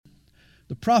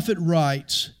the prophet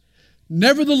writes,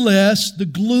 "Nevertheless, the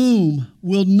gloom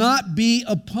will not be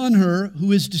upon her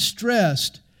who is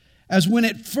distressed, as when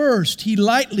at first he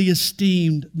lightly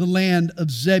esteemed the land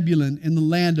of Zebulun and the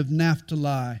land of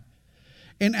Naphtali,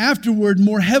 and afterward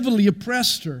more heavily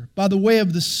oppressed her by the way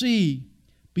of the sea,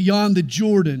 beyond the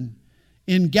Jordan,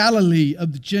 in Galilee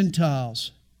of the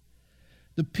Gentiles.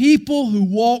 The people who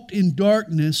walked in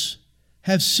darkness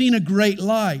have seen a great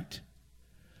light.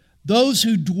 Those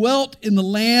who dwelt in the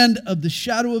land of the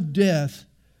shadow of death,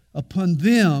 upon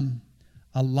them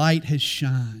a light has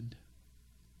shined."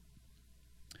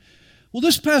 Well,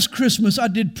 this past Christmas, I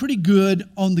did pretty good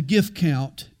on the gift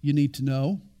count, you need to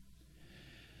know.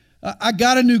 I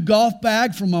got a new golf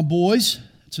bag for my boys.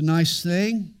 It's a nice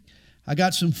thing. I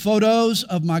got some photos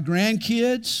of my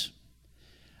grandkids.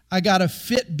 I got a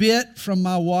Fitbit from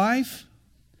my wife.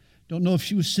 Don't know if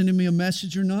she was sending me a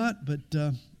message or not, but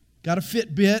got a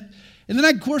Fitbit. And then,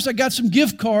 of course, I got some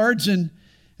gift cards, and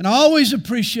I always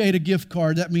appreciate a gift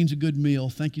card. That means a good meal.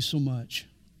 Thank you so much.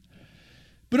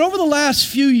 But over the last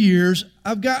few years,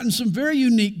 I've gotten some very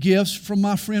unique gifts from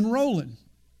my friend Roland.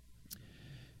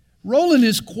 Roland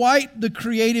is quite the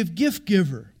creative gift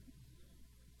giver.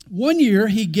 One year,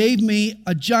 he gave me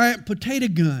a giant potato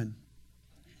gun.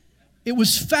 It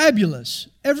was fabulous.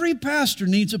 Every pastor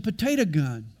needs a potato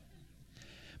gun.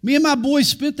 Me and my boys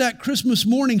spent that Christmas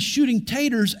morning shooting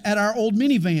taters at our old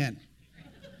minivan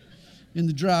in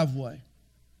the driveway.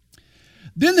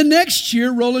 Then the next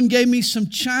year, Roland gave me some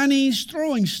Chinese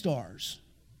throwing stars.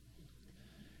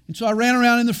 And so I ran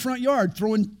around in the front yard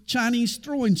throwing Chinese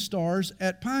throwing stars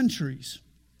at pine trees.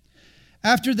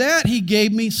 After that, he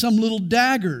gave me some little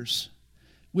daggers,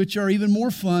 which are even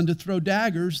more fun to throw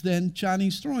daggers than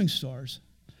Chinese throwing stars.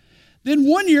 Then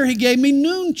one year, he gave me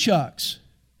nunchucks.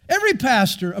 Every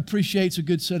pastor appreciates a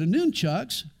good set of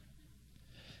nunchucks.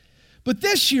 But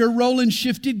this year, Roland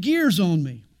shifted gears on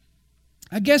me.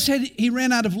 I guess he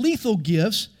ran out of lethal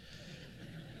gifts.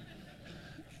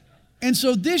 And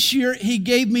so this year, he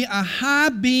gave me a high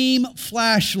beam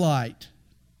flashlight.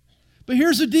 But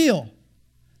here's the deal.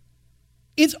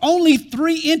 It's only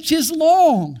 3 inches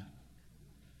long.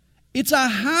 It's a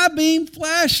high beam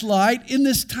flashlight in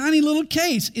this tiny little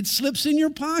case. It slips in your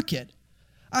pocket.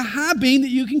 A high beam that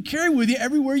you can carry with you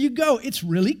everywhere you go. It's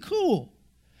really cool.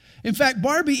 In fact,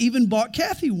 Barbie even bought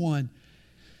Kathy one.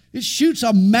 It shoots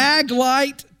a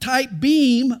Maglite type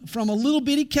beam from a little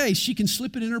bitty case. She can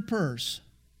slip it in her purse.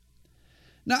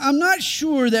 Now, I'm not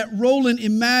sure that Roland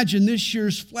imagined this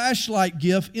year's flashlight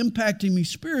gift impacting me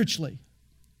spiritually,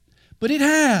 but it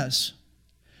has.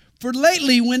 For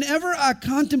lately, whenever I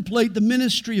contemplate the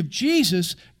ministry of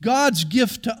Jesus, God's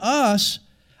gift to us,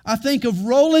 I think of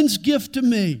Roland's gift to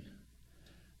me,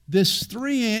 this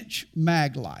 3-inch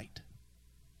Maglite.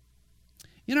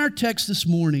 In our text this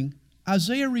morning,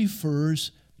 Isaiah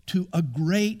refers to a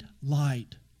great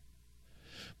light.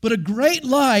 But a great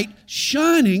light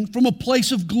shining from a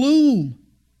place of gloom,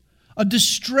 a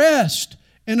distressed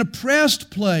and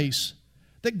oppressed place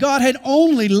that God had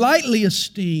only lightly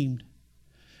esteemed.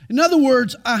 In other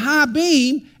words, a high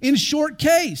beam in a short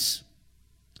case.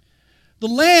 The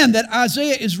land that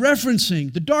Isaiah is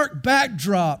referencing, the dark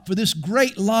backdrop for this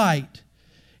great light,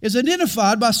 is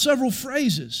identified by several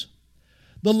phrases.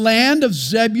 The land of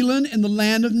Zebulun and the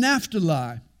land of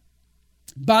Naphtali,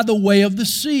 by the way of the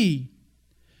sea,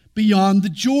 beyond the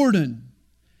Jordan,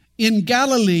 in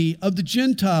Galilee of the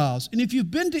Gentiles. And if you've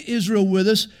been to Israel with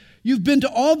us, you've been to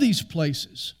all these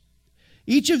places.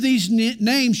 Each of these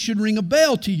names should ring a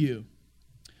bell to you.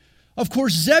 Of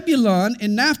course, Zebulun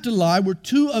and Naphtali were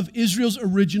 2 of Israel's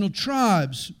original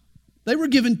tribes. They were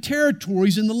given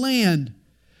territories in the land.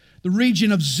 The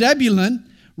region of Zebulun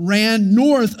ran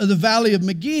north of the valley of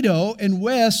Megiddo and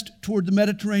west toward the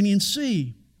Mediterranean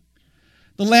Sea.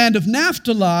 The land of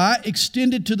Naphtali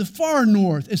extended to the far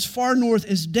north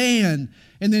as Dan,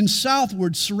 and then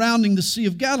southward surrounding the Sea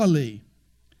of Galilee.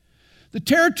 The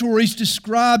territories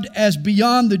described as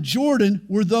beyond the Jordan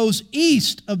were those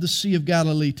east of the Sea of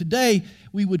Galilee. Today,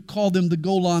 we would call them the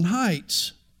Golan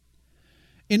Heights.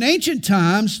 In ancient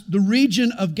times, the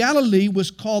region of Galilee was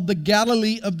called the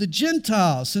Galilee of the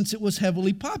Gentiles, since it was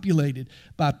heavily populated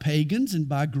by pagans and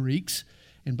by Greeks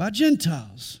and by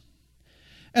Gentiles.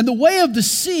 And the way of the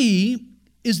sea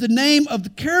is the name of the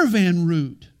caravan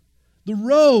route, the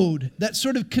road that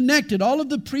sort of connected all of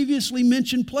the previously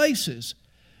mentioned places.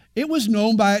 It was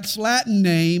known by its Latin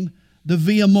name, the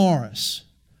Via Maris,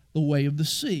 the way of the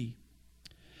sea.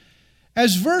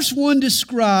 As verse 1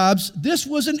 describes, this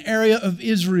was an area of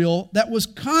Israel that was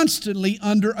constantly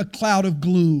under a cloud of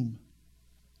gloom.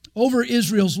 Over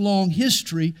Israel's long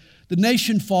history, the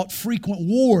nation fought frequent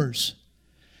wars.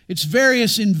 Its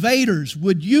various invaders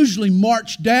would usually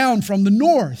march down from the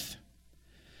north.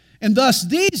 And thus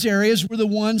these areas were the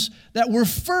ones that were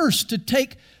first to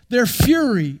take their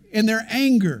fury and their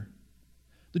anger.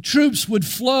 The troops would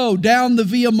flow down the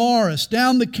Via Maris,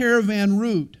 down the caravan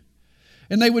route,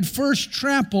 and they would first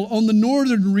trample on the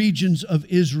northern regions of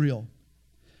Israel,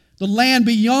 the land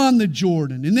beyond the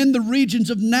Jordan, and then the regions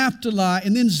of Naphtali,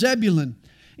 and then Zebulun.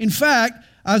 In fact,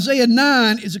 Isaiah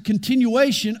 9 is a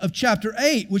continuation of chapter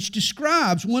 8, which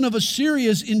describes one of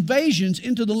Assyria's invasions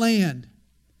into the land.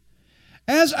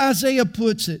 As Isaiah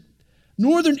puts it,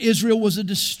 northern Israel was a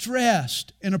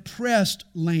distressed and oppressed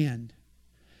land.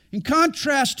 In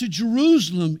contrast to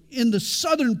Jerusalem in the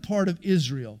southern part of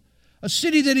Israel, a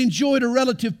city that enjoyed a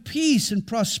relative peace and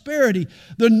prosperity,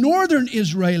 the northern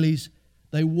Israelis,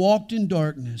 they walked in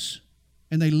darkness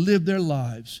and they lived their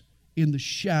lives in the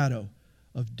shadow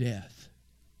of death.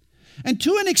 And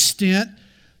to an extent,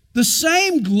 the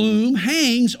same gloom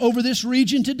hangs over this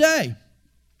region today.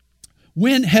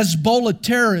 When Hezbollah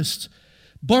terrorists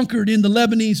bunkered in the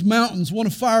Lebanese mountains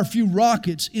want to fire a few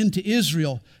rockets into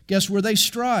Israel, guess where they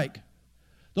strike?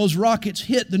 Those rockets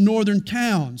hit the northern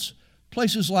towns,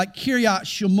 places like Kiryat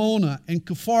Shimona and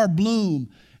Kfar Blum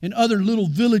and other little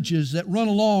villages that run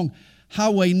along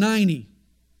Highway 90.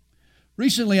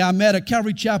 Recently, I met a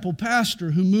Calvary Chapel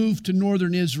pastor who moved to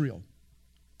northern Israel.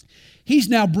 He's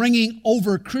now bringing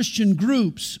over Christian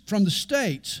groups from the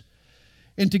States.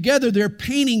 And together they're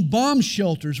painting bomb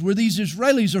shelters where these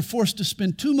Israelis are forced to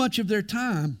spend too much of their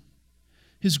time.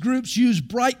 His groups use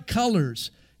bright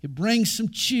colors. It brings some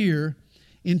cheer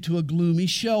into a gloomy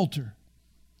shelter.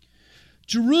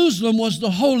 Jerusalem was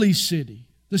the holy city,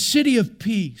 the city of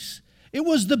peace. It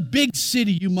was the big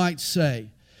city, you might say.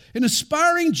 And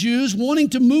aspiring Jews wanting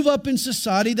to move up in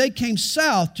society, they came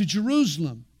south to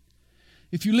Jerusalem.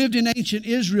 If you lived in ancient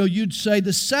Israel, you'd say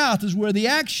the south is where the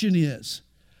action is.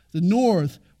 The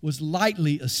north was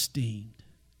lightly esteemed.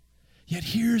 Yet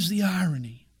here's the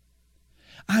irony.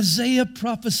 Isaiah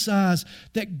prophesies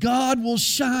that God will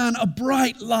shine a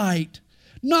bright light,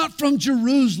 not from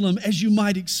Jerusalem as you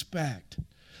might expect,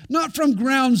 not from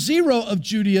ground zero of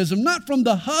Judaism, not from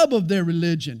the hub of their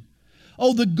religion.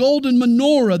 Oh, the golden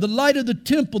menorah, the light of the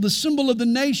temple, the symbol of the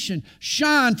nation,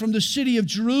 shine from the city of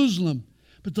Jerusalem.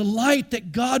 But the light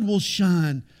that God will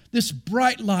shine, this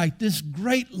bright light, this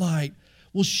great light,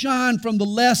 will shine from the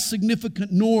less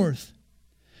significant north.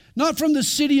 Not from the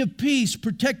city of peace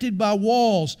protected by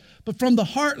walls, but from the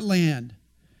heartland,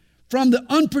 from the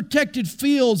unprotected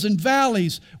fields and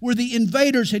valleys where the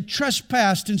invaders had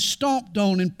trespassed and stomped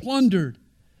on and plundered.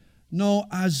 No,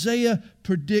 Isaiah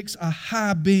predicts a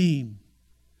high beam,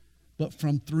 but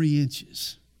from 3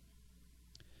 inches.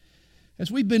 As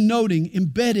we've been noting,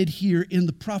 embedded here in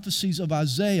the prophecies of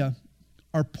Isaiah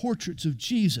are portraits of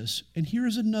Jesus. And here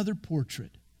is another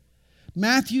portrait.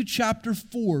 Matthew chapter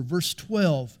 4, verse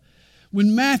 12.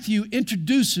 When Matthew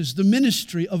introduces the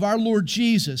ministry of our Lord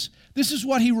Jesus, this is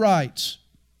what he writes.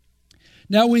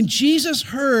 Now when Jesus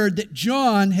heard that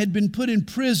John had been put in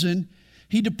prison,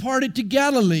 he departed to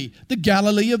Galilee, the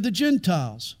Galilee of the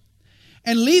Gentiles.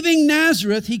 And leaving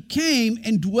Nazareth, he came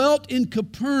and dwelt in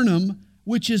Capernaum,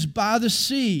 which is by the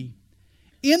sea,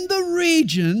 in the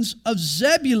regions of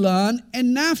Zebulun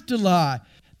and Naphtali,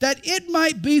 that it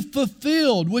might be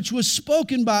fulfilled, which was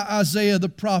spoken by Isaiah the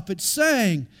prophet,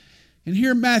 saying, and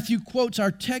here Matthew quotes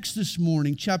our text this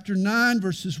morning, chapter 9,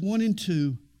 verses 1 and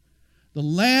 2, the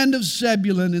land of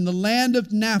Zebulun and the land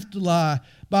of Naphtali,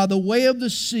 by the way of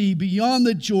the sea, beyond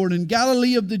the Jordan,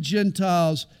 Galilee of the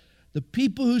Gentiles, the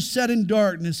people who sat in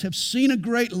darkness have seen a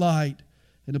great light.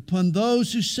 And upon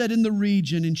those who sat in the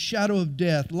region in shadow of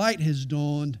death, light has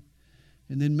dawned.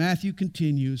 And then Matthew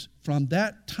continues, from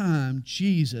that time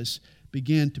Jesus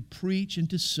began to preach and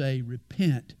to say,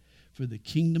 repent, for the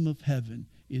kingdom of heaven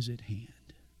is at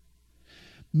hand.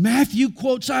 Matthew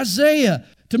quotes Isaiah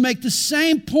to make the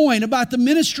same point about the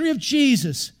ministry of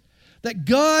Jesus, that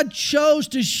God chose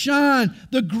to shine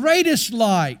the greatest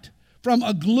light from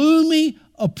a gloomy,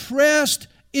 oppressed,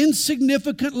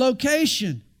 insignificant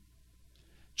location.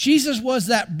 Jesus was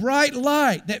that bright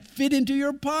light that fit into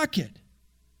your pocket.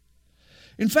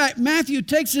 In fact, Matthew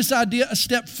takes this idea a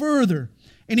step further,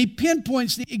 and he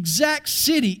pinpoints the exact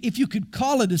city, if you could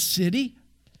call it a city,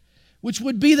 which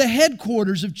would be the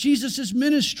headquarters of Jesus'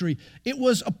 ministry. It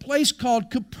was a place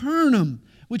called Capernaum,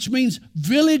 which means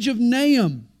village of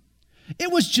Nahum.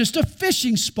 It was just a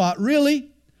fishing spot,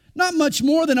 really. Not much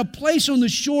more than a place on the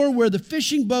shore where the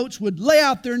fishing boats would lay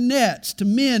out their nets to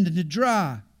mend and to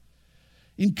dry.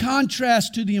 In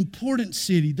contrast to the important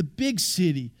city, the big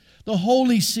city, the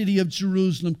holy city of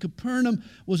Jerusalem. Capernaum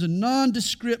was a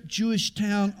nondescript Jewish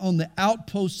town on the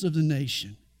outposts of the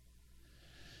nation.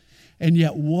 And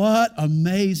yet, what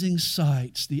amazing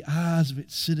sights the eyes of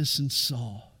its citizens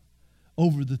saw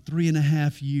over the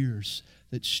 3.5 years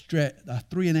that a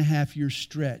 3.5 year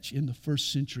stretch in the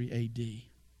first century A.D.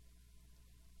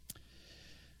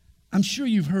 I'm sure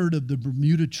you've heard of the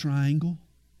Bermuda Triangle.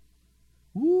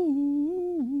 Ooh.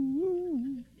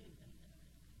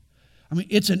 I mean,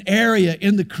 it's an area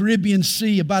in the Caribbean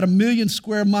Sea, about 1 million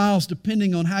square miles,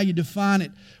 depending on how you define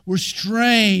it, where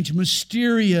strange,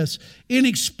 mysterious,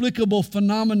 inexplicable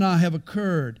phenomena have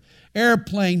occurred.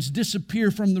 Airplanes disappear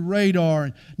from the radar,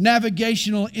 and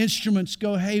navigational instruments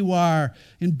go haywire,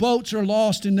 and boats are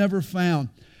lost and never found.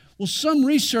 Well, some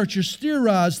researchers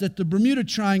theorize that the Bermuda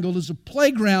Triangle is a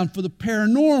playground for the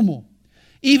paranormal,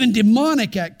 even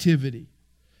demonic activity.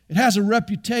 It has a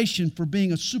reputation for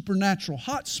being a supernatural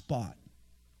hotspot.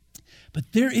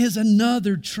 But there is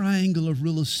another triangle of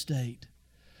real estate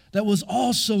that was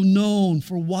also known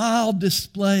for wild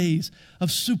displays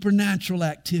of supernatural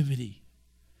activity.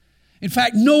 In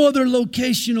fact, no other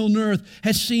location on earth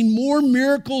has seen more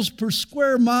miracles per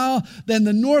square mile than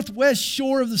the northwest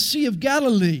shore of the Sea of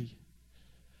Galilee.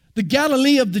 The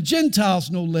Galilee of the Gentiles,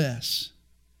 no less.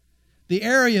 The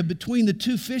area between the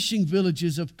two fishing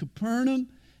villages of Capernaum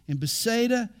and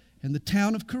Bethsaida and the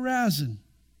town of Chorazin.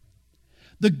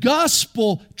 The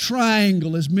Gospel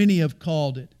Triangle, as many have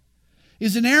called it,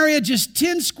 is an area just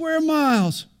 10 square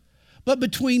miles. But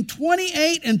between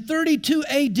 28 and 32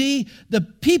 A.D., the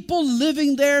people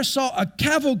living there saw a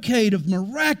cavalcade of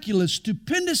miraculous,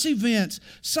 stupendous events,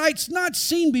 sights not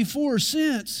seen before or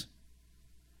since.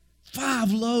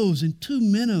 5 loaves and 2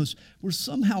 minnows were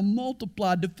somehow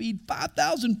multiplied to feed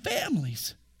 5,000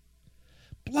 families.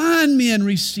 Blind men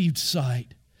received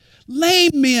sight.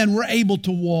 Lame men were able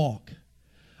to walk.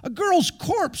 A girl's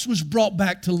corpse was brought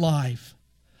back to life.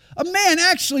 A man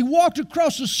actually walked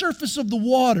across the surface of the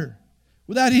water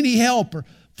without any help or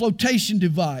flotation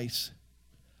device.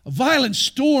 A violent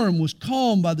storm was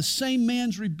calmed by the same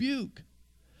man's rebuke.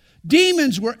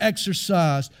 Demons were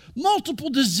exorcised.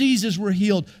 Multiple diseases were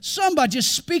healed, some by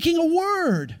just speaking a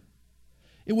word.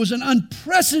 It was an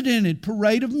unprecedented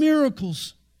parade of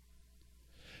miracles.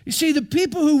 You see, the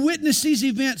people who witnessed these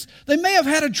events, they may have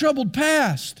had a troubled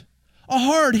past, a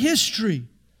hard history,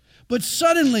 but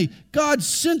suddenly God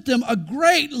sent them a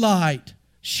great light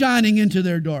shining into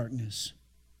their darkness.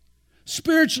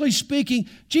 Spiritually speaking,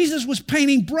 Jesus was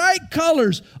painting bright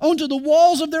colors onto the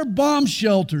walls of their bomb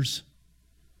shelters.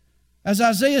 As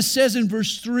Isaiah says in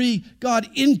verse 3, God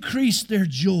increased their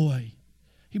joy.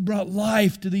 He brought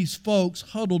life to these folks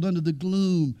huddled under the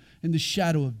gloom and the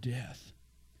shadow of death.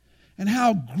 And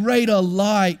how great a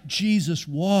light Jesus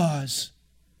was.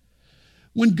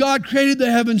 When God created the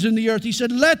heavens and the earth, He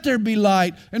said, "Let there be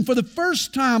light." And for the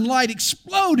first time, light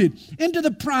exploded into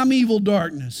the primeval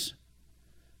darkness.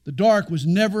 The dark was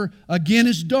never again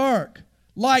as dark.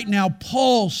 Light now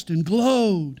pulsed and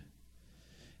glowed.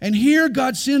 And here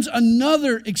God sends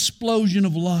another explosion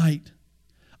of light.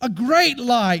 A great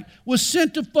light was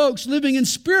sent to folks living in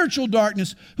spiritual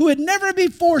darkness who had never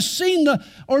before seen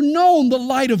or known the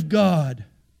light of God.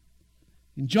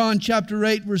 In John chapter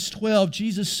 8, verse 12,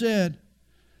 Jesus said,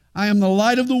 "I am the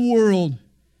light of the world.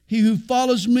 He who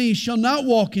follows me shall not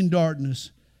walk in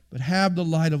darkness, but have the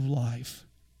light of life."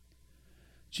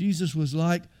 Jesus was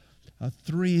like a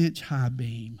 3-inch high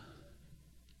beam.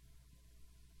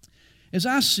 As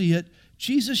I see it,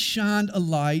 Jesus shined a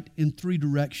light in 3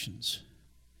 directions.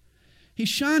 He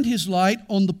shined His light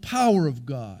on the power of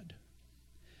God,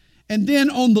 and then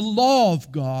on the law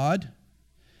of God,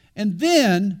 and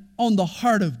then on the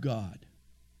heart of God.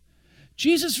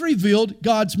 Jesus revealed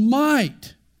God's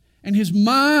might and His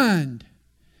mind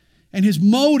and His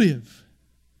motive.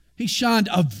 He shined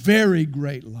a very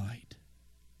great light.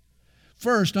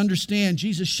 First, understand,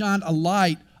 Jesus shined a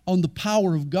light on the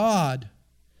power of God.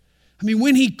 I mean,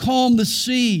 when He calmed the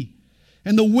sea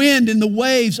and the wind and the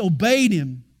waves obeyed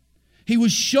Him, He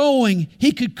was showing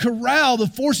He could corral the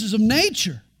forces of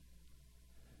nature.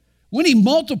 When He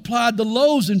multiplied the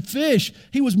loaves and fish,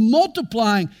 He was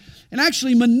multiplying and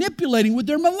actually manipulating with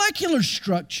their molecular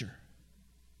structure.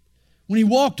 When He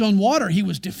walked on water, He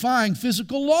was defying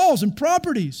physical laws and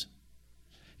properties.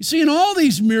 You see, in all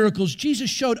these miracles, Jesus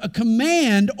showed a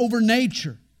command over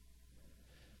nature.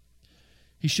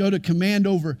 He showed a command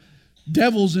over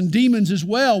devils and demons as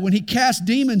well. When He cast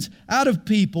demons out of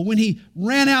people, when He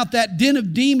ran out that den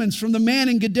of demons from the man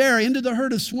in Gadara into the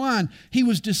herd of swine, He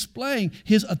was displaying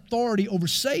His authority over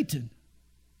Satan.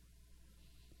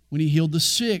 When he healed the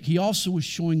sick, he also was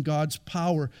showing God's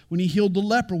power. When he healed the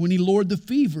leper, when he lowered the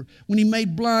fever, when he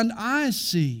made blind eyes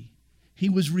see, he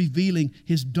was revealing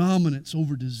his dominance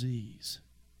over disease.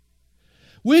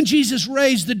 When Jesus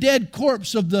raised the dead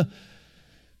corpse of the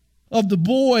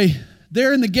boy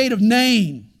there in the gate of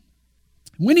Nain,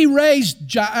 when he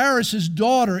raised Jairus'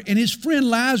 daughter and his friend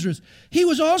Lazarus, he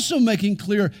was also making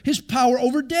clear his power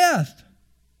over death.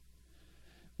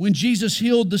 When Jesus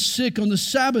healed the sick on the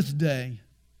Sabbath day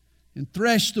and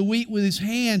threshed the wheat with his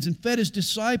hands and fed his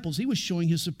disciples, he was showing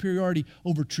his superiority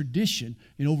over tradition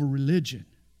and over religion.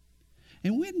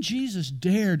 And when Jesus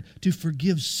dared to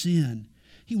forgive sin,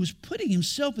 he was putting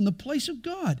himself in the place of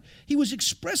God. He was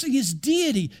expressing his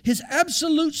deity, his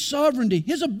absolute sovereignty,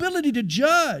 his ability to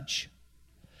judge.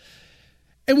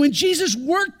 And when Jesus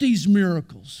worked these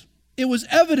miracles, it was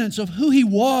evidence of who he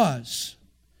was.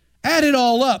 Add it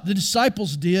all up, the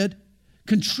disciples did.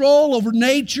 Control over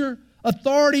nature,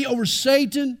 authority over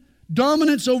Satan,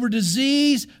 dominance over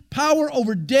disease, power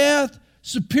over death,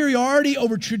 superiority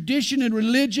over tradition and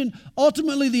religion,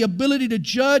 ultimately the ability to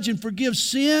judge and forgive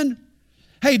sin.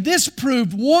 Hey, this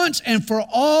proved once and for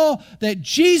all that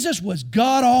Jesus was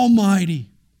God Almighty.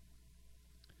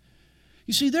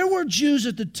 You see, there were Jews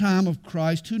at the time of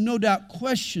Christ who no doubt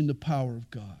questioned the power of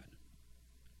God.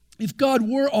 If God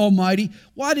were almighty,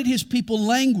 why did his people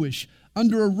languish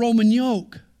under a Roman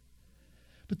yoke?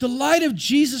 But the light of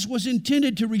Jesus was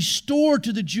intended to restore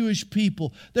to the Jewish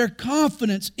people their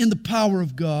confidence in the power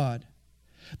of God.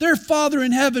 Their Father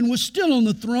in heaven was still on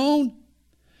the throne.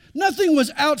 Nothing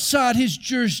was outside his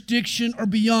jurisdiction or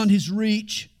beyond his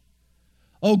reach.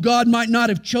 Oh, God might not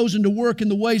have chosen to work in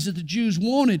the ways that the Jews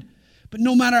wanted, but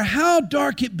no matter how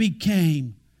dark it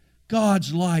became,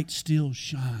 God's light still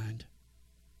shined.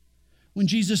 When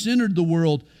Jesus entered the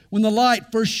world, when the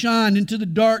light first shined into the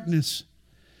darkness,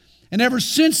 and ever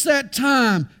since that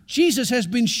time, Jesus has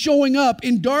been showing up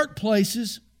in dark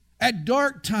places, at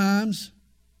dark times.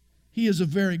 He is a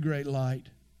very great light.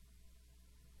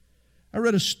 I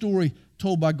read a story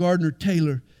told by Gardner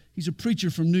Taylor. He's a preacher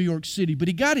from New York City, but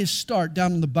he got his start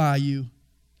down in the bayou.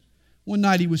 One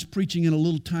night he was preaching in a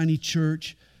little tiny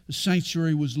church. The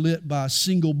sanctuary was lit by a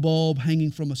single bulb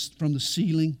hanging from the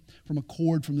ceiling, from a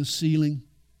cord from the ceiling.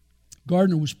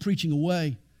 Gardner was preaching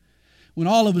away when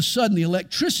all of a sudden the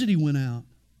electricity went out.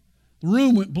 The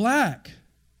room went black.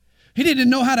 He didn't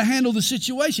know how to handle the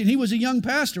situation. He was a young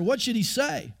pastor. What should he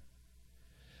say?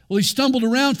 Well, he stumbled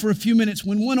around for a few minutes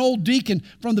when one old deacon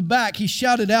from the back, he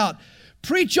shouted out,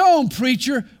 "Preach on,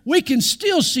 preacher. We can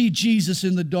still see Jesus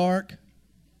in the dark."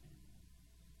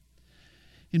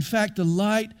 In fact, the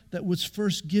light that was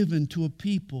first given to a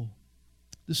people,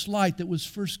 this light that was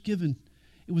first given,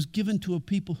 it was given to a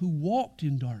people who walked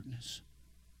in darkness,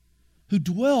 who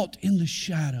dwelt in the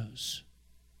shadows.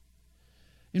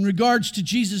 In regards to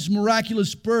Jesus'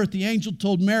 miraculous birth, the angel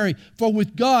told Mary, "For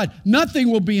with God, nothing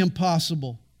will be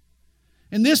impossible."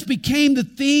 And this became the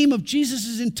theme of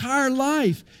Jesus' entire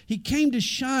life. He came to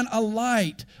shine a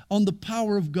light on the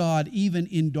power of God, even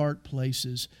in dark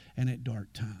places and at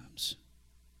dark times.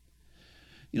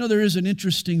 You know, there is an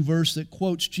interesting verse that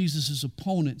quotes Jesus'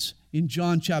 opponents in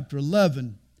John chapter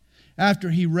 11.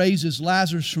 After he raises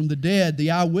Lazarus from the dead,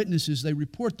 the eyewitnesses, they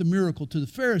report the miracle to the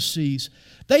Pharisees.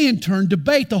 They in turn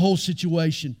debate the whole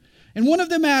situation. And one of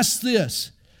them asks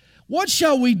this, "What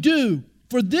shall we do?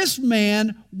 For this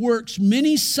man works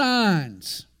many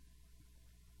signs."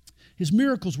 His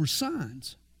miracles were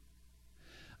signs.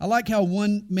 I like how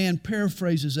one man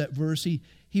paraphrases that verse.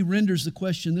 He renders the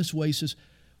question this way. He says,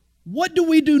 "What do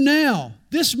we do now?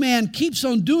 This man keeps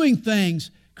on doing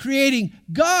things, creating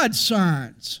God's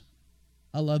signs."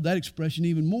 I love that expression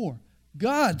even more.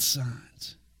 God's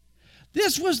signs.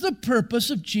 This was the purpose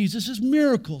of Jesus'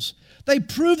 miracles. They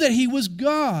proved that he was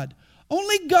God.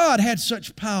 Only God had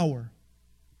such power.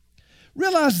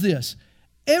 Realize this.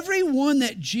 Everyone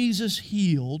that Jesus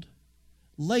healed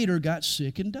later got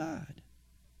sick and died.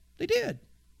 They did.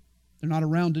 They're not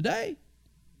around today.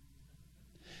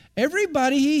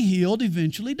 Everybody he healed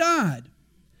eventually died.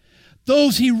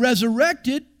 Those he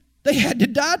resurrected, they had to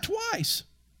die twice.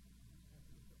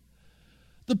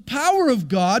 The power of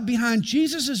God behind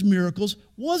Jesus' miracles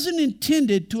wasn't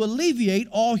intended to alleviate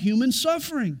all human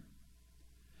suffering.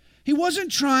 He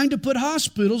wasn't trying to put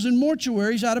hospitals and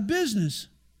mortuaries out of business.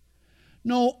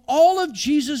 No, all of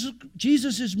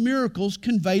Jesus' miracles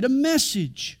conveyed a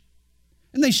message,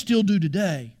 and they still do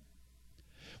today.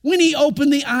 When he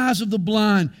opened the eyes of the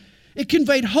blind, it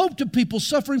conveyed hope to people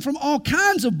suffering from all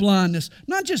kinds of blindness,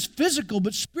 not just physical,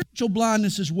 but spiritual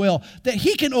blindness as well, that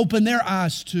he can open their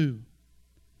eyes too.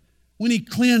 When he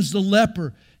cleansed the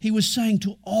leper, he was saying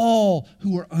to all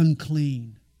who were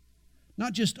unclean,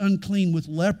 Not just unclean with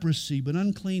leprosy, but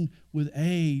unclean with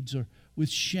AIDS or with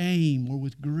shame or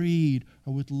with greed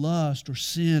or with lust or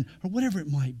sin or whatever it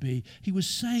might be. He was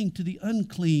saying to the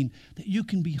unclean that you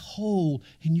can be whole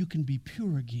and you can be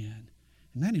pure again.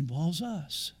 And that involves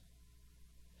us.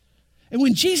 And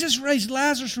when Jesus raised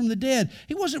Lazarus from the dead,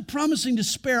 He wasn't promising to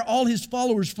spare all His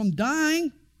followers from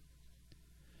dying.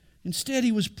 Instead,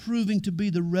 He was proving to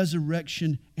be the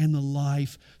resurrection and the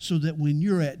life so that when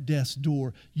you're at death's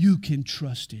door, you can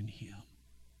trust in Him.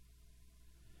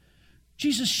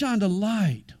 Jesus shined a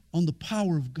light on the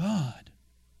power of God,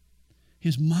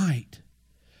 His might.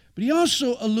 But He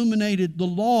also illuminated the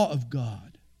law of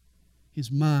God,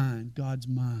 His mind, God's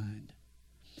mind.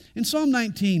 In Psalm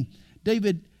 19,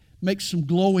 David makes some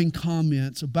glowing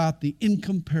comments about the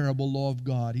incomparable law of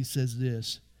God. He says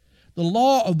this, "The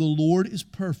law of the Lord is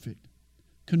perfect,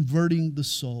 converting the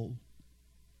soul.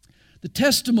 The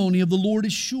testimony of the Lord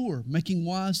is sure, making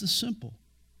wise the simple.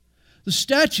 The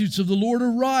statutes of the Lord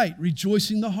are right,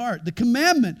 rejoicing the heart. The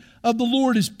commandment of the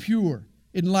Lord is pure,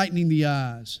 enlightening the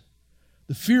eyes.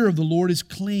 The fear of the Lord is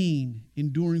clean,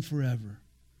 enduring forever.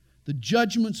 The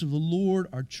judgments of the Lord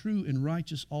are true and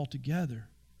righteous altogether.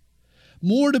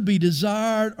 More to be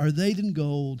desired are they than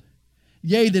gold,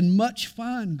 yea, than much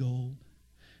fine gold.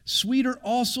 Sweeter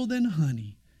also than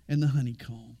honey and the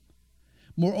honeycomb.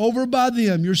 Moreover, by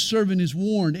them your servant is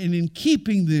warned, and in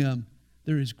keeping them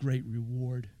there is great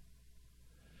reward."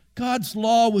 God's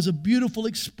law was a beautiful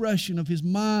expression of His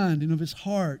mind and of His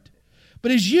heart.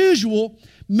 But as usual,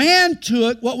 man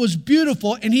took what was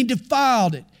beautiful and he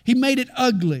defiled it. He made it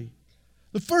ugly.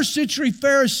 The first century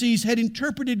Pharisees had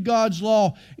interpreted God's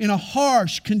law in a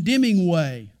harsh, condemning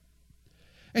way.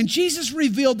 And Jesus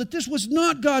revealed that this was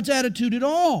not God's attitude at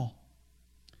all.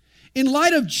 In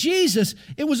light of Jesus,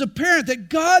 it was apparent that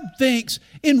God thinks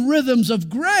in rhythms of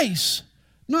grace,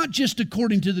 not just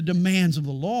according to the demands of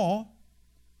the law.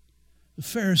 The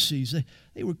Pharisees,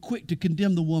 they were quick to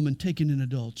condemn the woman taken in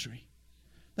adultery.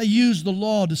 They used the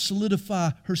law to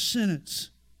solidify her sentence.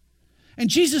 And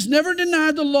Jesus never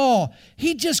denied the law.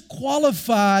 He just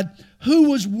qualified who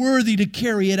was worthy to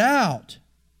carry it out.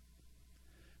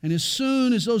 And as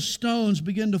soon as those stones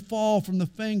began to fall from the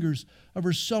fingers of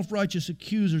her self-righteous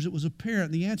accusers, it was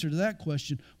apparent the answer to that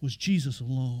question was Jesus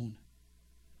alone.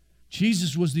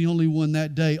 Jesus was the only one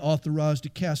that day authorized to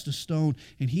cast a stone,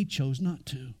 and He chose not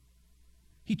to.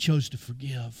 He chose to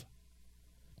forgive.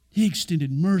 He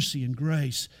extended mercy and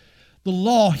grace. The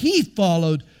law He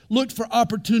followed looked for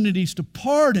opportunities to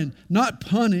pardon, not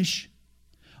punish.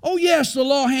 Oh yes, the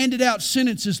law handed out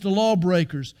sentences to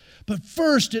lawbreakers, but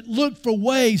first it looked for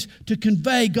ways to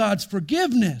convey God's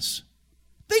forgiveness.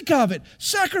 Think of it.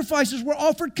 Sacrifices were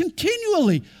offered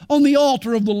continually on the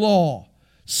altar of the law.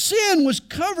 Sin was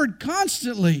covered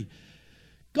constantly.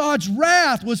 God's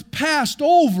wrath was passed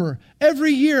over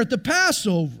every year at the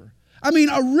Passover. A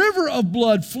river of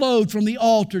blood flowed from the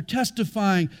altar,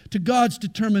 testifying to God's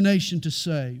determination to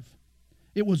save.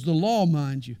 It was the law,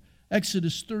 mind you,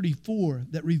 Exodus 34,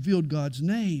 that revealed God's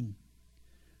name.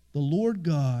 The Lord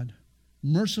God,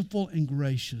 merciful and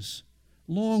gracious,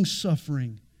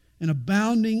 long-suffering, and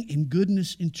abounding in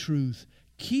goodness and truth,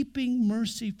 keeping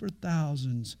mercy for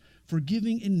thousands,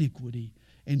 forgiving iniquity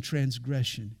and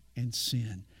transgression and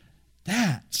sin.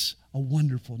 That's a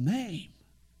wonderful name.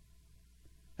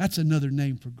 That's another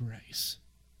name for grace.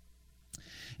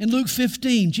 In Luke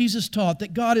 15, Jesus taught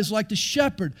that God is like the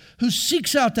shepherd who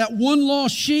seeks out that one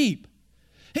lost sheep.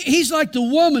 He's like the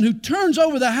woman who turns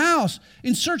over the house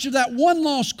in search of that one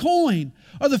lost coin,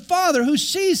 or the father who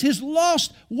sees his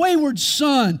lost, wayward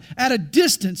son at a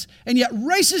distance and yet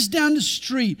races down the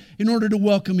street in order to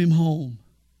welcome him home.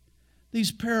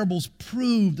 These parables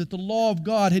prove that the law of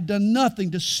God had done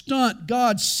nothing to stunt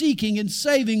God's seeking and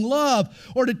saving love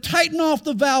or to tighten off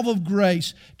the valve of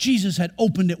grace. Jesus had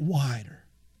opened it wider.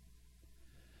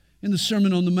 In the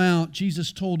Sermon on the Mount,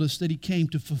 Jesus told us that He came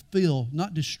to fulfill,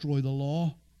 not destroy the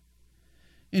law.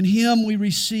 In Him we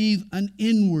receive an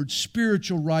inward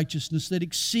spiritual righteousness that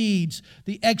exceeds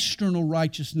the external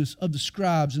righteousness of the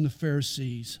scribes and the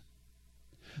Pharisees.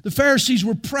 The Pharisees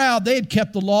were proud. They had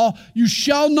kept the law. You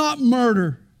shall not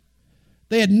murder.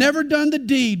 They had never done the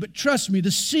deed, but trust me,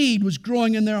 the seed was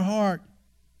growing in their heart.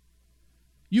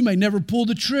 You may never pull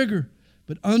the trigger,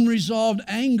 but unresolved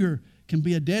anger can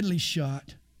be a deadly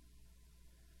shot.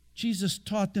 Jesus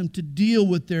taught them to deal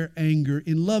with their anger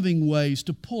in loving ways,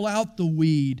 to pull out the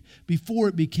weed before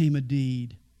it became a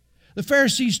deed. The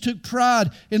Pharisees took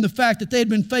pride in the fact that they had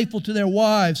been faithful to their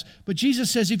wives. But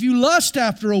Jesus says, if you lust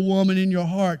after a woman in your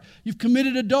heart, you've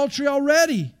committed adultery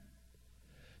already.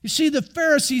 You see, the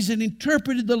Pharisees had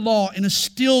interpreted the law in a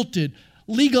stilted,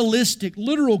 legalistic,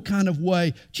 literal kind of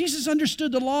way. Jesus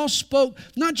understood the law spoke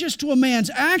not just to a man's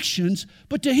actions,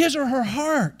 but to his or her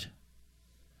heart.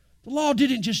 The law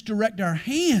didn't just direct our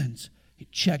hands,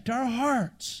 it checked our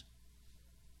hearts.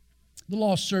 The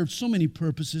law served so many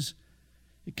purposes.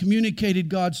 It communicated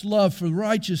God's love for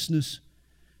righteousness.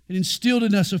 It instilled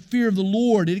in us a fear of the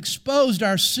Lord. It exposed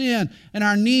our sin and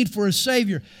our need for a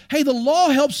Savior. Hey, the law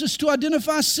helps us to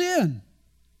identify sin.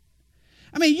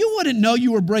 I mean, you wouldn't know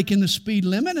you were breaking the speed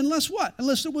limit unless what?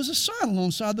 Unless there was a sign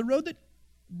alongside the road that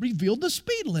revealed the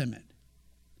speed limit.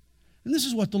 And this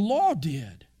is what the law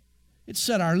did. It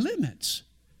set our limits.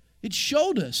 It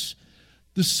showed us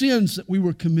the sins that we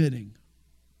were committing.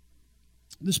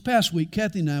 This past week,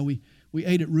 Kathy and I, we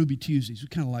ate at Ruby Tuesdays. We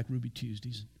kind of like Ruby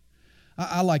Tuesdays.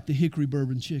 I like the hickory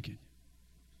bourbon chicken.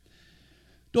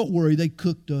 Don't worry, they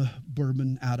cooked the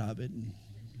bourbon out of it. And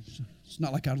it's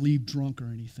not like I leave drunk or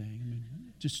anything. I mean,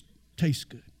 it just tastes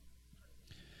good.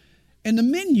 And the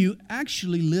menu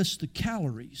actually lists the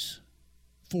calories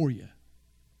for you.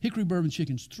 Hickory bourbon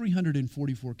chicken's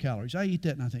 344 calories. I eat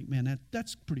that and I think, man,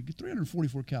 that's pretty good.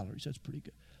 344 calories, that's pretty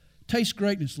good. Tastes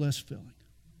great and it's less filling.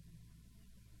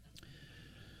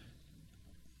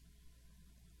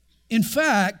 In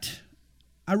fact,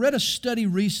 I read a study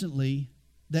recently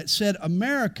that said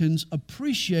Americans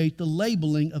appreciate the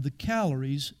labeling of the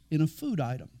calories in a food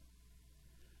item.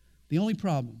 The only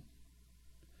problem,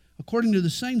 according to the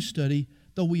same study,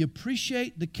 though we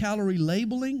appreciate the calorie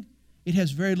labeling, it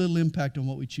has very little impact on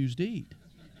what we choose to eat.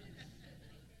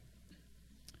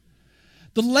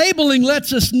 The labeling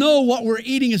lets us know what we're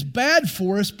eating is bad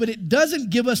for us, but it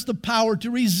doesn't give us the power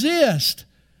to resist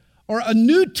or a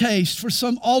new taste for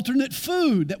some alternate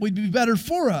food that would be better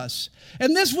for us.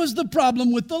 And this was the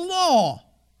problem with the law.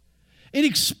 It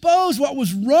exposed what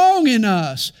was wrong in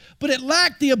us, but it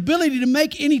lacked the ability to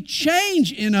make any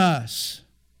change in us.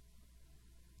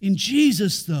 In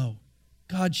Jesus, though,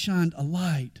 God shined a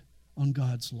light on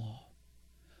God's law.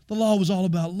 The law was all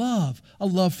about love, a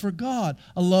love for God,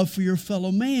 a love for your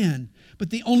fellow man. But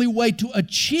the only way to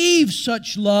achieve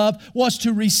such love was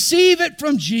to receive it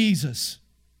from Jesus.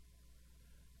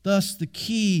 Thus, the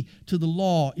key to the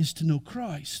law is to know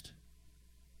Christ.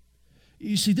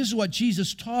 You see, this is what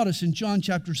Jesus taught us in John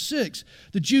chapter 6.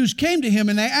 The Jews came to him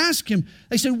and they asked him,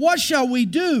 they said, "What shall we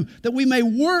do that we may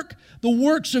work the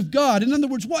works of God?" In other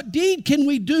words, what deed can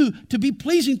we do to be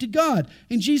pleasing to God?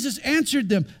 And Jesus answered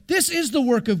them, "This is the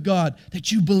work of God,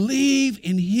 that you believe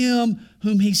in him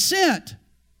whom he sent."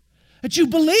 That you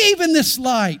believe in this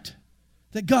light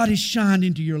that God has shined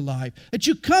into your life. That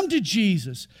you come to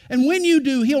Jesus. And when you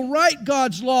do, he'll write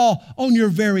God's law on your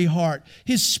very heart.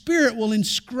 His Spirit will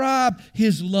inscribe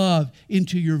his love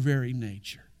into your very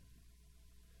nature.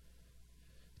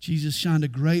 Jesus shined a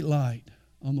great light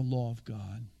on the law of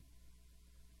God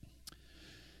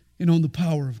and on the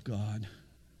power of God.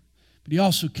 But he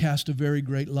also cast a very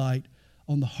great light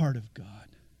on the heart of God,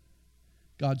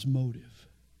 God's motive.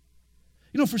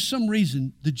 You know, for some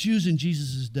reason, the Jews in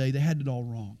Jesus' day, they had it all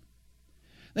wrong.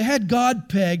 They had God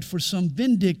pegged for some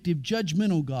vindictive,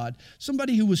 judgmental God,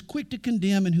 somebody who was quick to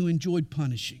condemn and who enjoyed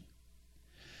punishing.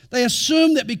 They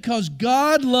assumed that because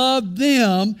God loved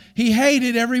them, he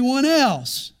hated everyone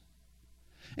else.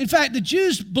 In fact, the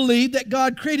Jews believed that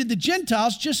God created the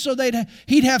Gentiles just so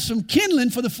he'd have some kindling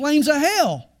for the flames of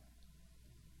hell.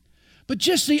 But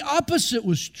just the opposite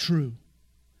was true.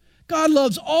 God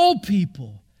loves all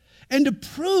people. And to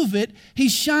prove it, he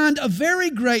shined a very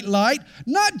great light,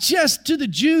 not just to the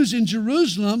Jews in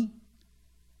Jerusalem,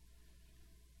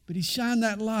 but he shined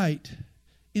that light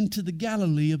into the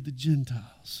Galilee of the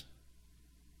Gentiles.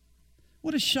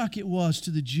 What a shock it was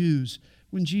to the Jews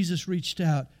when Jesus reached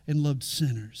out and loved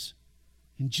sinners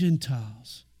and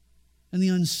Gentiles and the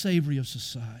unsavory of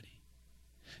society.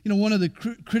 You know, one of the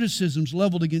criticisms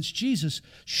leveled against Jesus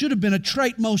should have been a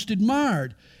trait most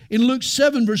admired. In Luke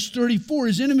 7, verse 34,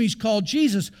 his enemies called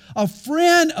Jesus a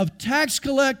friend of tax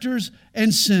collectors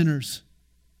and sinners.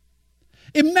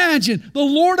 Imagine the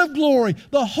Lord of glory,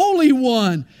 the Holy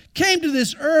One, came to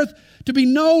this earth to be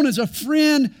known as a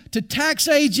friend to tax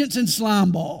agents and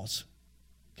slime balls.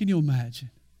 Can you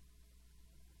imagine?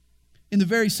 In the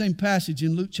very same passage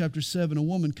in Luke chapter 7, a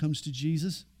woman comes to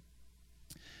Jesus.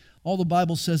 All the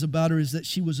Bible says about her is that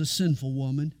she was a sinful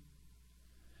woman.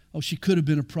 Oh, she could have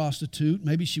been a prostitute.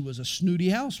 Maybe she was a snooty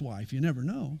housewife. You never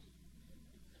know.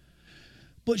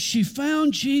 But she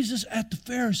found Jesus at the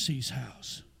Pharisee's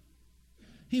house.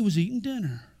 He was eating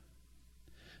dinner.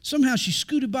 Somehow she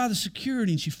scooted by the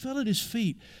security and she fell at his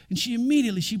feet. And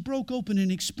she broke open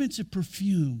an expensive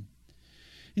perfume.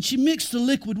 And she mixed the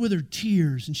liquid with her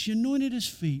tears. And she anointed his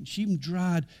feet. And she even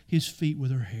dried his feet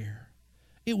with her hair.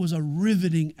 It was a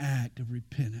riveting act of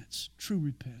repentance, true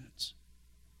repentance.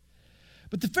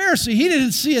 But the Pharisee, he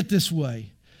didn't see it this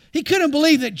way. He couldn't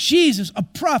believe that Jesus, a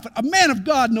prophet, a man of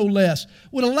God no less,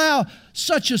 would allow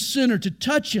such a sinner to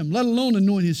touch him, let alone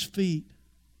anoint his feet.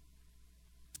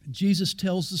 And Jesus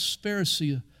tells this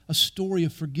Pharisee a story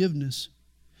of forgiveness.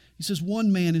 He says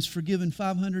one man is forgiven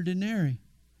 500 denarii,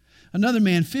 another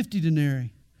man 50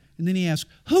 denarii. And then he asks,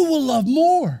 who will love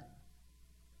more?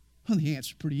 Well, the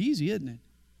answer's pretty easy, isn't it?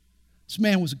 This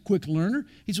man was a quick learner.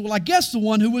 He said, well, I guess the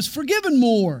one who was forgiven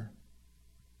more.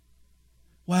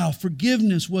 Wow,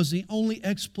 forgiveness was the only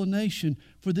explanation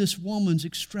for this woman's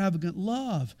extravagant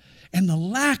love. And the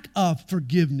lack of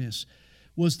forgiveness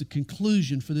was the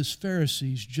conclusion for this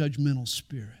Pharisee's judgmental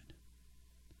spirit.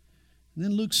 And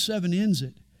then Luke 7 ends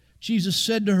it. Jesus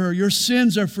said to her, your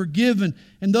sins are forgiven.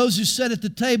 And those who sat at the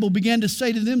table began to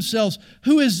say to themselves,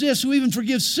 who is this who even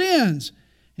forgives sins?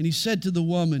 And he said to the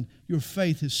woman, your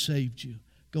faith has saved you.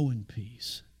 Go in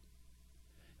peace.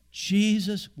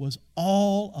 Jesus was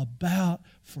all about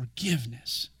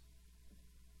forgiveness.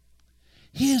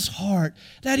 His heart,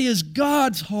 that is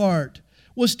God's heart,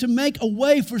 was to make a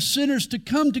way for sinners to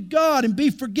come to God and be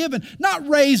forgiven, not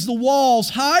raise the walls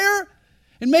higher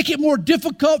and make it more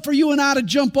difficult for you and I to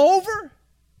jump over.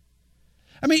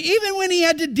 I mean, even when he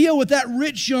had to deal with that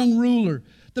rich young ruler,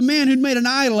 the man who'd made an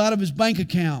idol out of his bank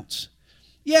accounts,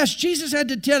 yes, Jesus had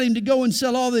to tell him to go and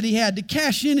sell all that he had, to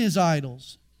cash in his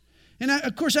idols. And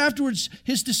of course, afterwards,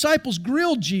 his disciples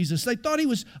grilled Jesus. They thought he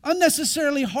was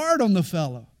unnecessarily hard on the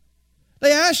fellow.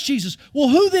 They asked Jesus, well,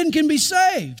 who then can be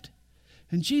saved?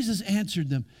 And Jesus answered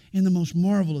them in the most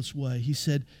marvelous way. He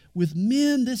said, with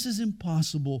men this is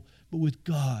impossible, but with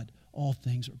God all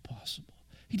things are possible.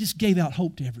 He just gave out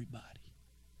hope to everybody.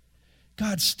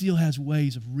 God still has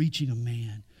ways of reaching a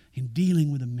man and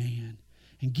dealing with a man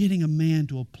and getting a man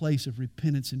to a place of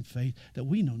repentance and faith that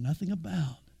we know nothing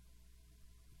about.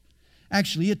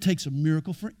 Actually, it takes a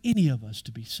miracle for any of us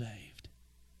to be saved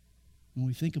when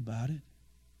we think about it.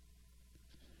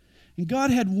 And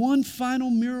God had one final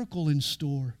miracle in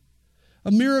store,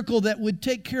 a miracle that would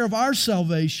take care of our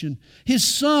salvation. His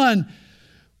Son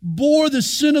bore the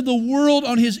sin of the world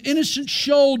on His innocent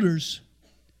shoulders,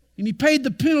 and He paid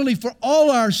the penalty for all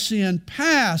our sin,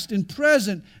 past and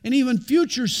present and even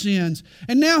future sins.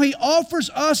 And now He offers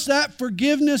us that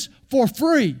forgiveness for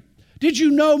free. Did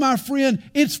you know, my friend,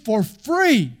 it's for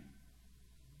free?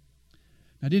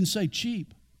 I didn't say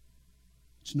cheap.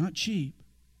 It's not cheap.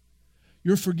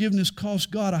 Your forgiveness costs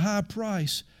God a high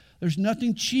price. There's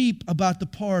nothing cheap about the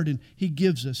pardon He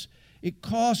gives us. It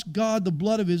cost God the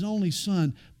blood of His only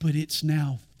Son, but it's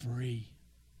now free.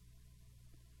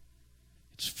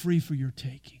 It's free for your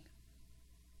taking.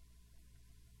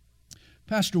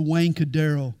 Pastor Wayne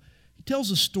Cadero, he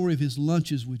tells a story of his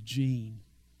lunches with Gene.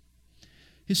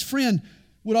 His friend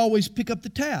would always pick up the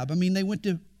tab. I mean, they went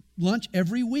to lunch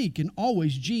every week, and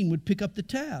always Gene would pick up the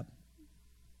tab.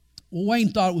 Well,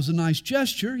 Wayne thought it was a nice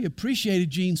gesture. He appreciated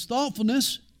Gene's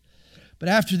thoughtfulness. But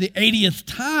after the 80th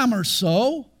time or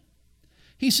so,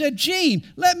 he said, Gene,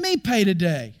 let me pay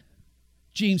today.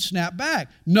 Gene snapped back,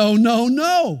 no, no,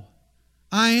 no.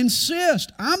 I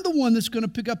insist. I'm the one that's going to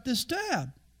pick up this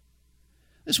tab.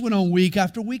 This went on week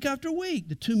after week after week.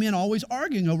 The two men always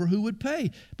arguing over who would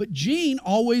pay, but Gene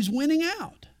always winning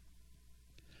out.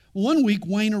 One week,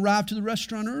 Wayne arrived to the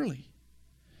restaurant early,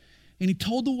 and he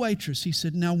told the waitress, he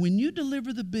said, now when you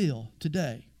deliver the bill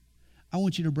today, I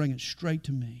want you to bring it straight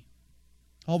to me.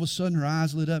 All of a sudden, her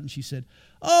eyes lit up, and she said,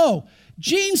 oh,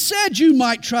 Gene said you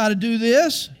might try to do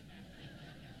this.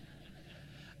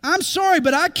 I'm sorry,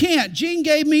 but I can't. Gene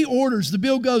gave me orders. The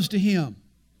bill goes to him.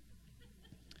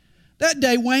 That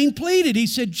day, Wayne pleaded. He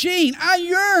said, Gene, I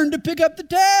yearn to pick up the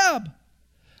tab.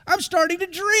 I'm starting to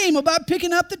dream about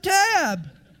picking up the tab.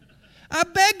 I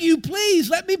beg you, please,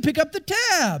 let me pick up the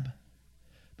tab.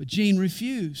 But Gene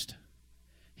refused.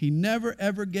 He never,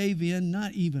 ever gave in,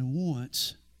 not even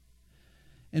once.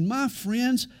 And my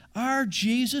friends, our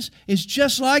Jesus is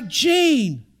just like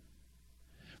Gene.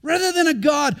 Rather than a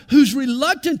God who's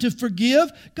reluctant to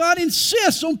forgive, God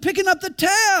insists on picking up the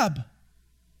tab.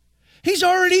 He's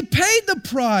already paid the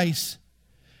price.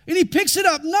 And He picks it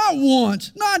up not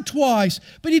once, not twice,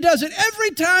 but He does it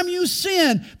every time you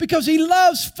sin because He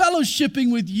loves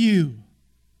fellowshipping with you.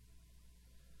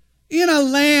 In a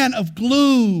land of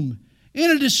gloom,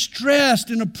 in a distressed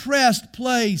and oppressed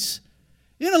place,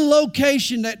 in a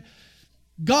location that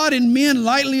God and men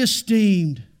lightly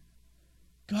esteemed,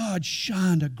 God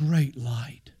shined a great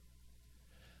light,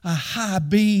 a high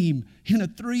beam in a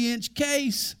 3-inch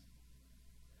case.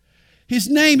 His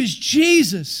name is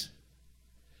Jesus,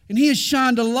 And he has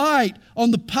shined a light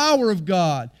on the power of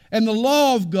God and the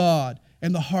law of God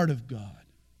and the heart of God.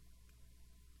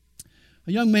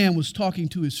 A young man was talking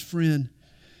to his friend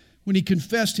when he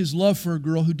confessed his love for a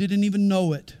girl who didn't even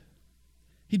know it.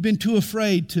 He'd been too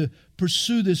afraid to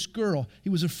pursue this girl. He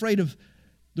was afraid of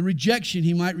the rejection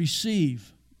he might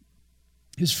receive.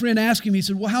 His friend asked him, he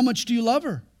said, well, how much do you love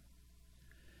her?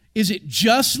 Is it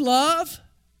just love?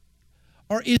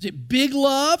 Or is it big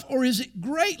love? Or is it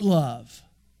great love?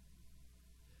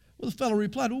 Well, the fellow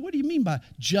replied, well, what do you mean by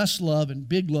just love and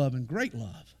big love and great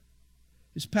love?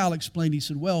 His pal explained, he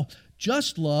said, well,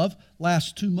 just love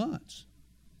lasts 2 months.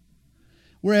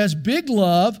 Whereas big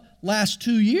love lasts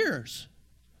 2 years.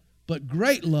 But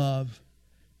great love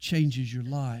changes your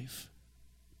life.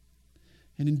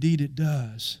 And indeed it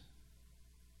does.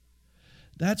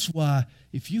 That's why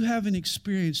if you haven't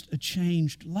experienced a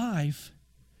changed life,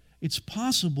 it's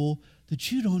possible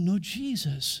that you don't know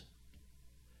Jesus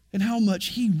and how much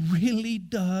He really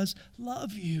does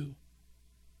love you.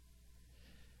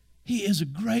 He is a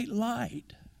great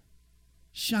light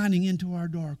shining into our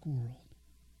dark world.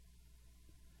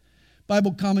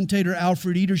 Bible commentator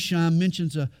Alfred Edersheim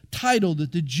mentions a title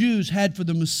that the Jews had for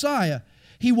the Messiah.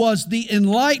 He was the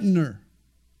enlightener.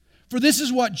 For this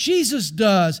is what Jesus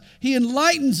does. He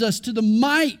enlightens us to the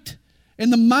might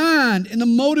and the mind and the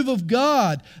motive of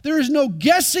God. There is no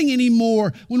guessing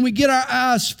anymore when we get our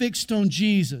eyes fixed on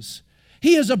Jesus.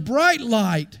 He is a bright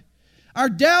light. Our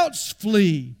doubts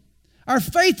flee. Our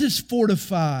faith is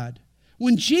fortified.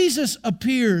 When Jesus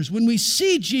appears, when we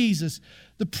see Jesus,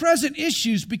 the present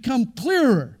issues become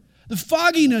clearer. The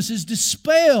fogginess is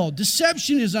dispelled.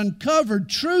 Deception is uncovered.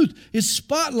 Truth is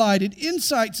spotlighted.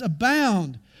 Insights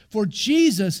abound. For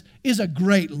Jesus is a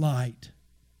great light.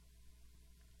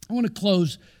 I want to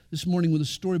close this morning with a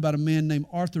story about a man named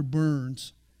Arthur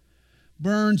Burns.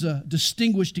 Burns, a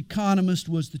distinguished economist,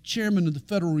 was the chairman of the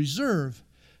Federal Reserve,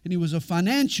 and he was a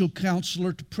financial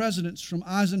counselor to presidents from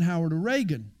Eisenhower to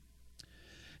Reagan.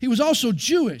 He was also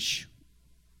Jewish.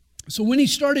 So when he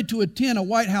started to attend a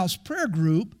White House prayer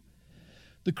group,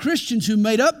 the Christians who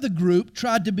made up the group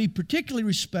tried to be particularly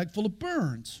respectful of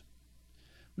Burns.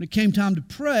 When it came time to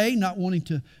pray, not wanting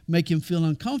to make him feel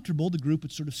uncomfortable, the group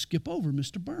would sort of skip over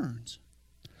Mr. Burns.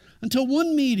 Until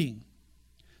one meeting,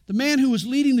 the man who was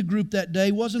leading the group that day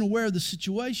wasn't aware of the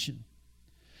situation.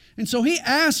 And so he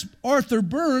asked Arthur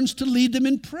Burns to lead them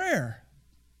in prayer.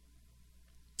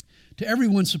 To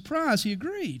everyone's surprise, he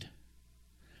agreed.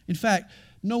 In fact,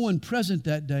 no one present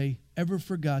that day ever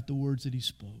forgot the words that he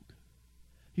spoke.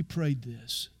 He prayed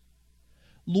this: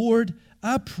 Lord,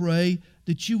 I pray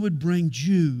that you would bring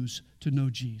Jews to know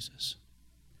Jesus.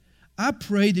 I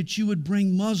pray that you would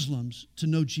bring Muslims to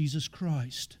know Jesus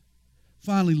Christ.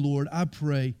 Finally, Lord, I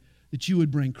pray that you would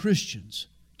bring Christians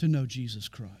to know Jesus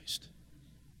Christ.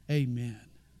 Amen.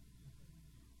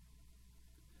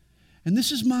 And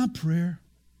this is my prayer,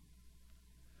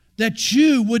 that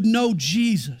you would know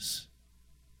Jesus.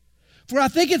 For I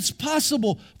think it's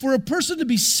possible for a person to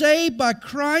be saved by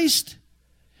Christ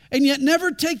and yet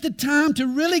never take the time to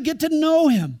really get to know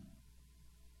Him.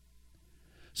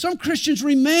 Some Christians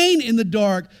remain in the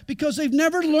dark because they've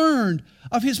never learned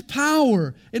of His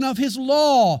power and of His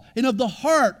law and of the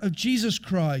heart of Jesus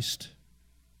Christ.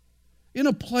 In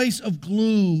a place of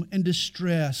gloom and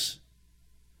distress,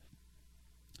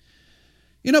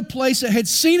 in a place that had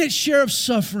seen its share of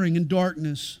suffering and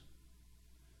darkness,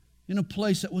 in a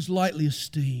place that was lightly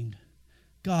esteemed,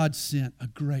 God sent a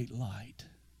great light,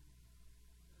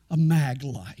 a mag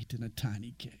light in a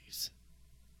tiny case.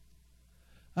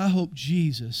 I hope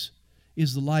Jesus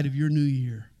is the light of your new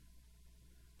year.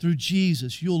 Through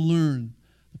Jesus, you'll learn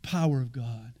the power of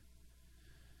God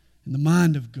and the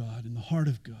mind of God and the heart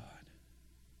of God.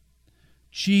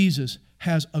 Jesus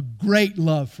has a great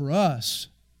love for us.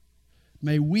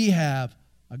 May we have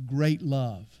a great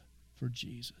love for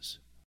Jesus.